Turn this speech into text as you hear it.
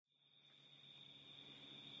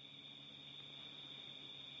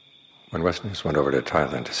When Westerners went over to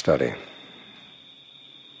Thailand to study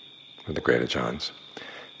with the great Ajahns,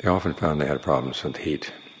 they often found they had problems with the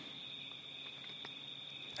heat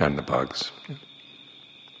and the bugs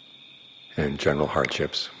and general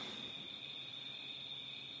hardships.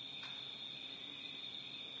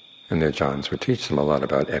 And the Ajahns would teach them a lot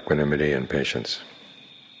about equanimity and patience.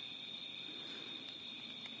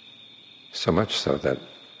 So much so that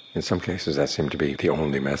in some cases that seemed to be the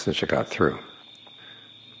only message that got through.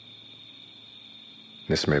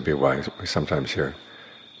 This may be why we sometimes hear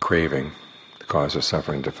craving, the cause of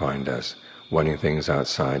suffering, defined as wanting things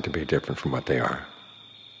outside to be different from what they are.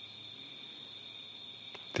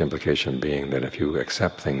 The implication being that if you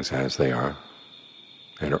accept things as they are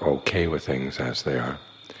and are okay with things as they are,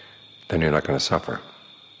 then you're not going to suffer.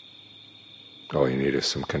 All you need is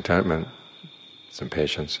some contentment, some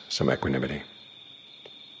patience, some equanimity.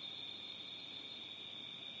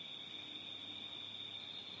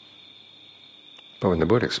 But when the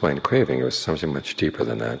Buddha explained craving, it was something much deeper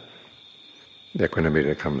than that. The equanimity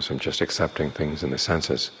that comes from just accepting things in the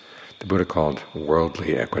senses, the Buddha called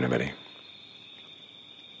worldly equanimity.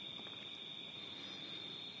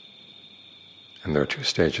 And there are two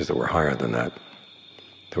stages that were higher than that.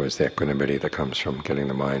 There was the equanimity that comes from getting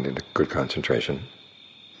the mind into good concentration.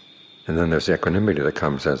 And then there's the equanimity that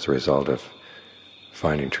comes as a result of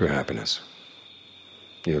finding true happiness.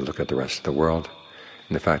 You look at the rest of the world,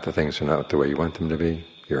 and the fact that things are not the way you want them to be,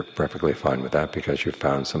 you're perfectly fine with that because you've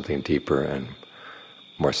found something deeper and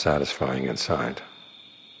more satisfying inside.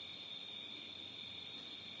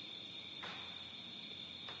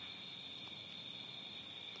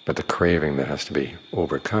 But the craving that has to be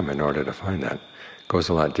overcome in order to find that goes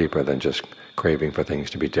a lot deeper than just craving for things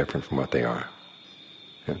to be different from what they are.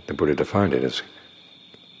 And the Buddha defined it as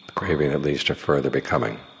the craving that leads to further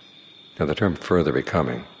becoming. Now the term further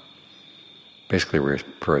becoming basically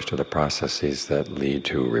refers to the processes that lead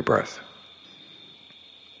to rebirth.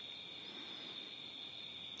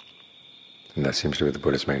 And that seems to be the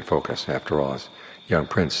Buddha's main focus. After all, as a young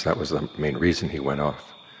prince, that was the main reason he went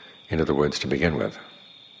off into the woods to begin with,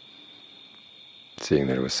 seeing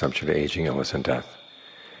that it was subject to aging, illness, and death.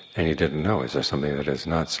 And he didn't know, is there something that is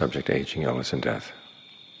not subject to aging, illness, and death?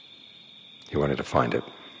 He wanted to find it,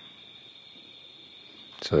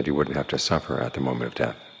 so that he wouldn't have to suffer at the moment of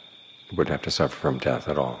death. He wouldn't have to suffer from death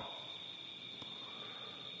at all.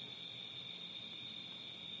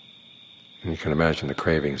 And you can imagine the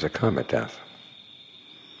cravings that come at death.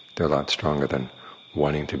 They're a lot stronger than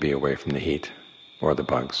wanting to be away from the heat or the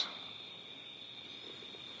bugs.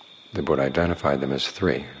 The Buddha identified them as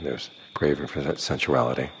three. There's craving for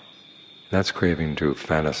sensuality. That's craving to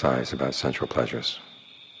fantasize about sensual pleasures.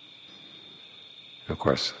 Of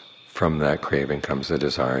course, from that craving comes the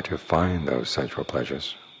desire to find those sensual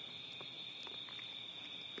pleasures.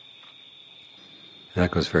 And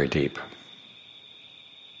that goes very deep.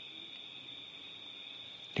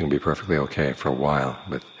 You can be perfectly okay for a while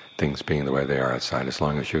with things being the way they are outside as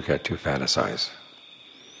long as you get to fantasize.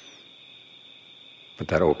 But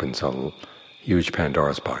that opens a huge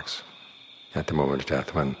Pandora's box at the moment of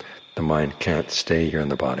death, when the mind can't stay here in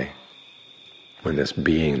the body, when this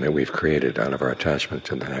being that we've created out of our attachment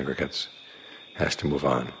to the aggregates has to move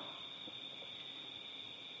on.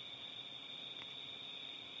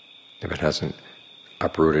 If it hasn't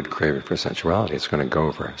uprooted craving for sensuality, it's going to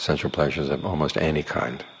go for sensual pleasures of almost any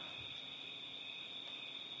kind.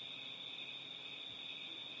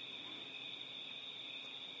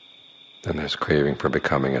 Then there's craving for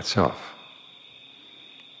becoming itself,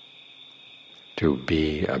 to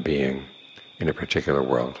be a being in a particular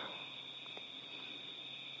world.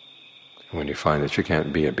 And when you find that you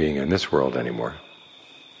can't be a being in this world anymore,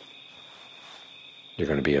 you're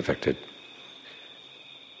going to be evicted.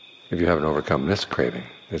 If you haven't overcome this craving,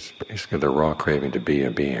 it's basically the raw craving to be a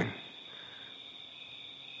being,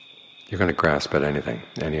 you're going to grasp at anything,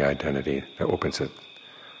 any identity that opens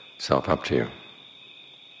itself up to you.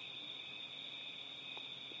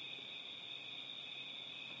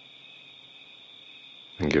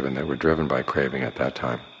 And given that we're driven by craving at that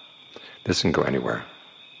time, this can go anywhere.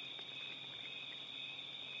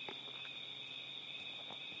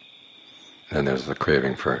 Then there's the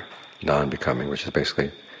craving for non-becoming, which is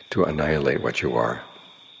basically to annihilate what you are,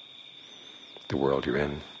 the world you're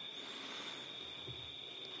in.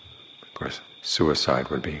 Of course, suicide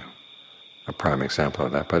would be a prime example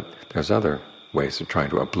of that, but there's other ways of trying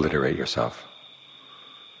to obliterate yourself.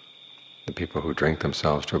 The people who drink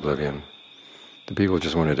themselves to oblivion, the people who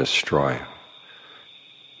just want to destroy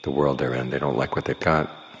the world they're in. They don't like what they've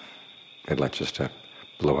got. They'd like just to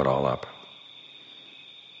blow it all up.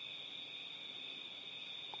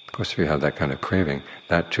 Of course, if you have that kind of craving,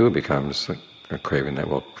 that too becomes a craving that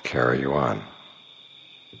will carry you on.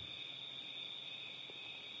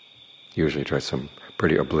 Usually towards some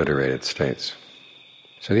pretty obliterated states.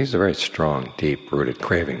 So these are very strong, deep-rooted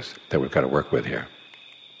cravings that we've got to work with here.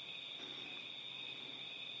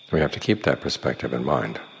 We have to keep that perspective in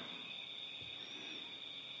mind.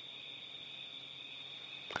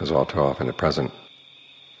 Because all too often at present,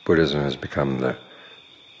 Buddhism has become the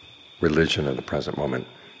religion of the present moment.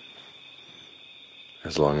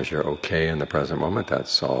 As long as you're okay in the present moment,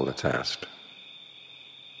 that's all that's asked.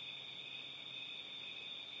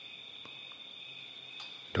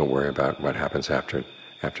 Don't worry about what happens after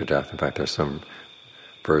death. In fact, there's some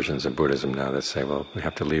versions of Buddhism now that say, well, we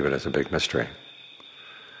have to leave it as a big mystery.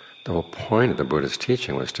 The whole point of the Buddha's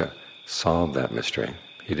teaching was to solve that mystery.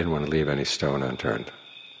 He didn't want to leave any stone unturned.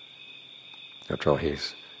 After all,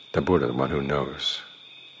 he's the Buddha, the one who knows.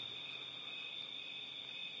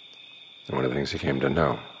 And one of the things he came to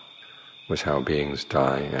know was how beings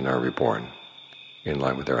die and are reborn in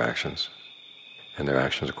line with their actions. And their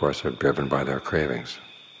actions, of course, are driven by their cravings.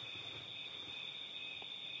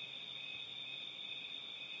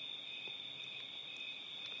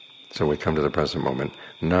 So we come to the present moment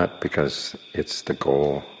not because it's the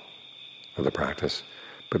goal of the practice,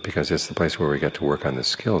 but because it's the place where we get to work on the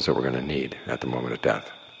skills that we're going to need at the moment of death.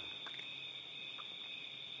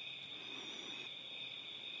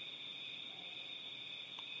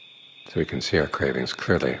 So we can see our cravings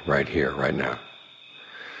clearly right here, right now.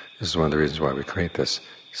 This is one of the reasons why we create this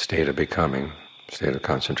state of becoming, state of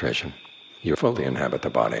concentration. You fully inhabit the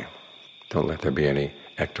body. Don't let there be any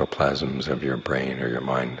ectoplasms of your brain or your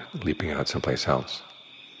mind leaping out someplace else.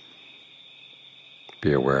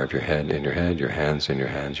 Be aware of your head in your head, your hands in your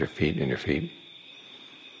hands, your feet in your feet.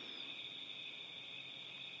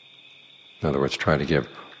 In other words, try to give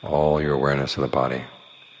all your awareness of the body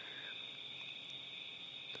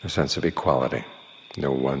a sense of equality.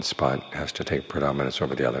 No one spot has to take predominance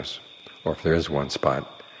over the others. Or if there is one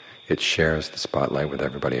spot, it shares the spotlight with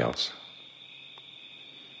everybody else.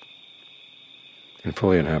 And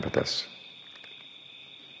fully inhabit this.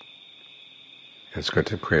 It's good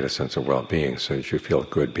to create a sense of well-being so that you feel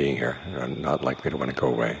good being here, and not likely to want to go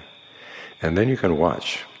away. And then you can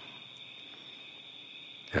watch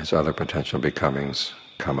as other potential becomings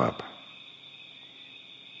come up.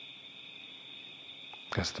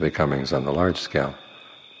 Because the becomings on the large scale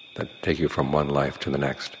that take you from one life to the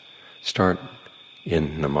next start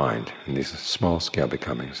in the mind. In these small-scale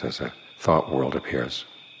becomings, as a thought world appears.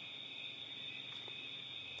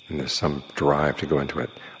 And there's some drive to go into it.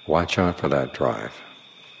 Watch out for that drive.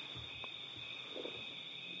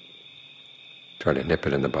 Try to nip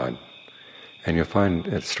it in the bud. And you'll find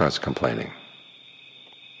it starts complaining.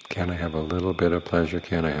 Can I have a little bit of pleasure?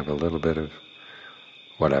 Can I have a little bit of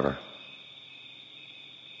whatever?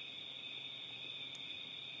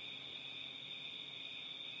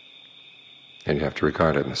 And you have to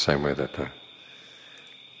regard it in the same way that the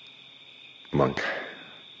monk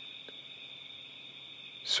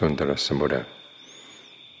Sundara Sambuddha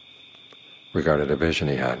regarded a vision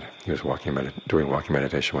he had. He was doing walking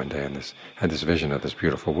meditation one day and had this vision of this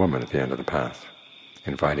beautiful woman at the end of the path,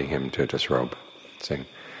 inviting him to disrobe, saying,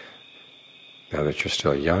 now that you're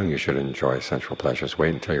still young, you should enjoy sensual pleasures.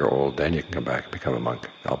 Wait until you're old, then you can come back and become a monk,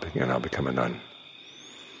 and I'll become a nun. And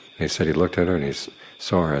he said he looked at her and he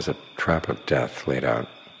saw her as a trap of death laid out.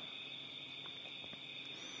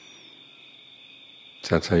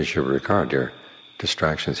 So that's how you should regard your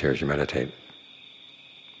distractions here as you meditate.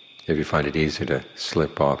 If you find it easy to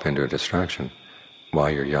slip off into a distraction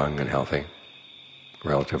while you're young and healthy,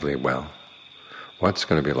 relatively well, what's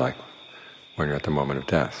going to be like when you're at the moment of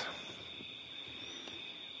death?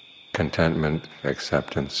 Contentment,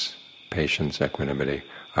 acceptance, patience, equanimity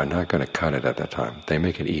are not going to cut it at that time. They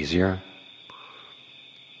make it easier.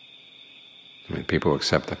 I mean, people who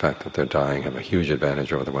accept the fact that they're dying have a huge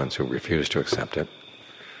advantage over the ones who refuse to accept it.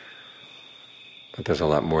 But there's a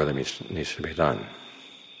lot more that needs to be done.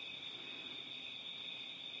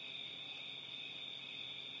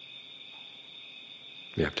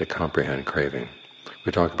 You have to comprehend craving.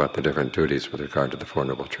 We talk about the different duties with regard to the Four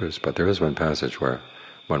Noble Truths, but there is one passage where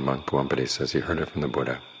one monk, Guampati, says he heard it from the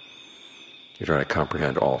Buddha. You try to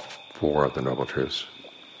comprehend all four of the Noble Truths.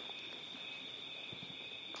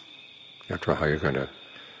 After all, how you're going to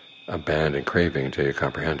abandon craving until you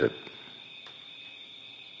comprehend it.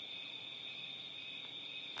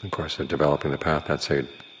 Of course, in developing the path, that's how you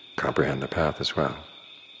comprehend the path as well.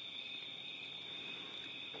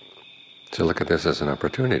 So look at this as an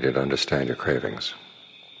opportunity to understand your cravings.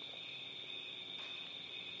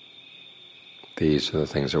 These are the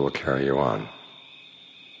things that will carry you on.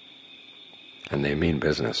 and they mean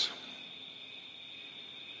business.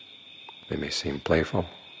 They may seem playful,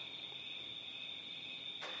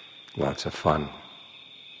 lots of fun,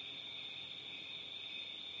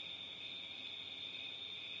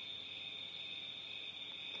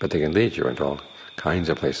 but they can lead you into all kinds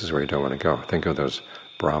of places where you don't want to go. Think of those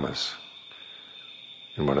Brahmas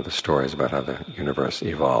in one of the stories about how the universe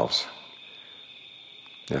evolves.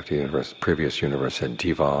 After the previous universe had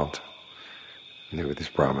devolved, and there were these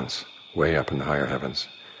Brahmins way up in the higher heavens,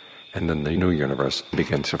 and then the new universe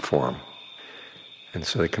begins to form. And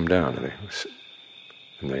so they come down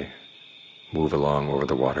and they move along over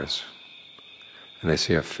the waters, and they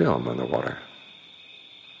see a film on the water.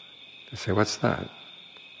 They say, "What's that?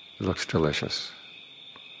 It looks delicious."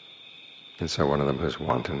 And so one of them, who's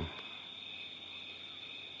wanton,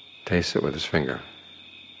 tastes it with his finger.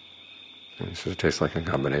 And he says it tastes like a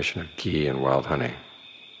combination of ghee and wild honey.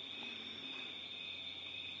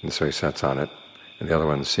 And so he sets on it, and the other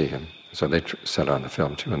ones see him. So they set on the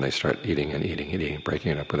film too, and they start eating and eating and eating,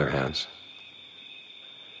 breaking it up with their hands.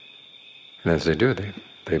 And as they do,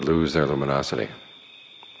 they lose their luminosity.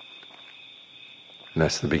 And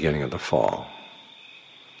that's the beginning of the fall.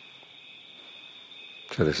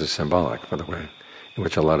 So this is symbolic for the way in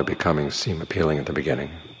which a lot of becomings seem appealing at the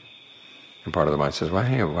beginning. And part of the mind says, "Well,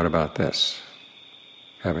 hey, what about this?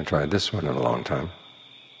 I haven't tried this one in a long time."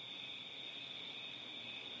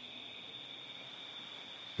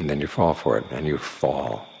 And then you fall for it, and you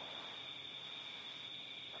fall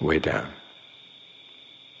way down.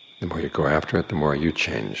 The more you go after it, the more you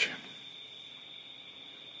change.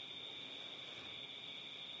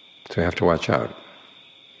 So you have to watch out.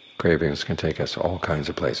 Cravings can take us all kinds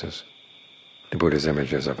of places. The Buddha's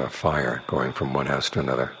image is of a fire going from one house to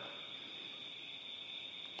another.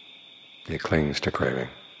 It clings to craving.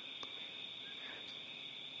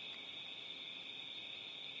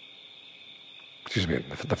 Excuse me,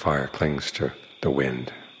 the fire clings to the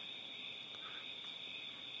wind.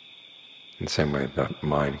 In the same way, the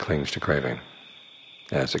mind clings to craving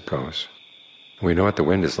as it goes. We know what the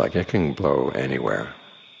wind is like. It can blow anywhere.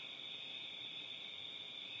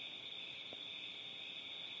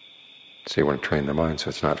 So you want to train the mind so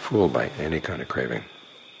it's not fooled by any kind of craving.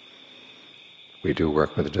 We do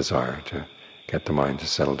work with a desire to get the mind to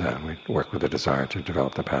settle down. We work with a desire to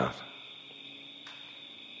develop the path.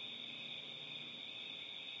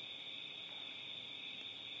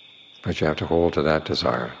 But you have to hold to that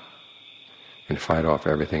desire and fight off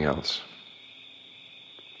everything else.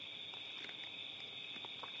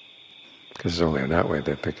 Because it's only in that way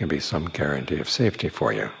that there can be some guarantee of safety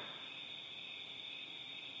for you.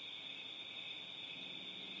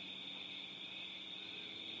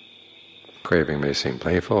 Craving may seem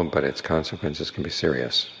playful, but its consequences can be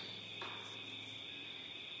serious.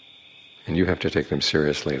 And you have to take them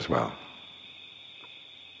seriously as well.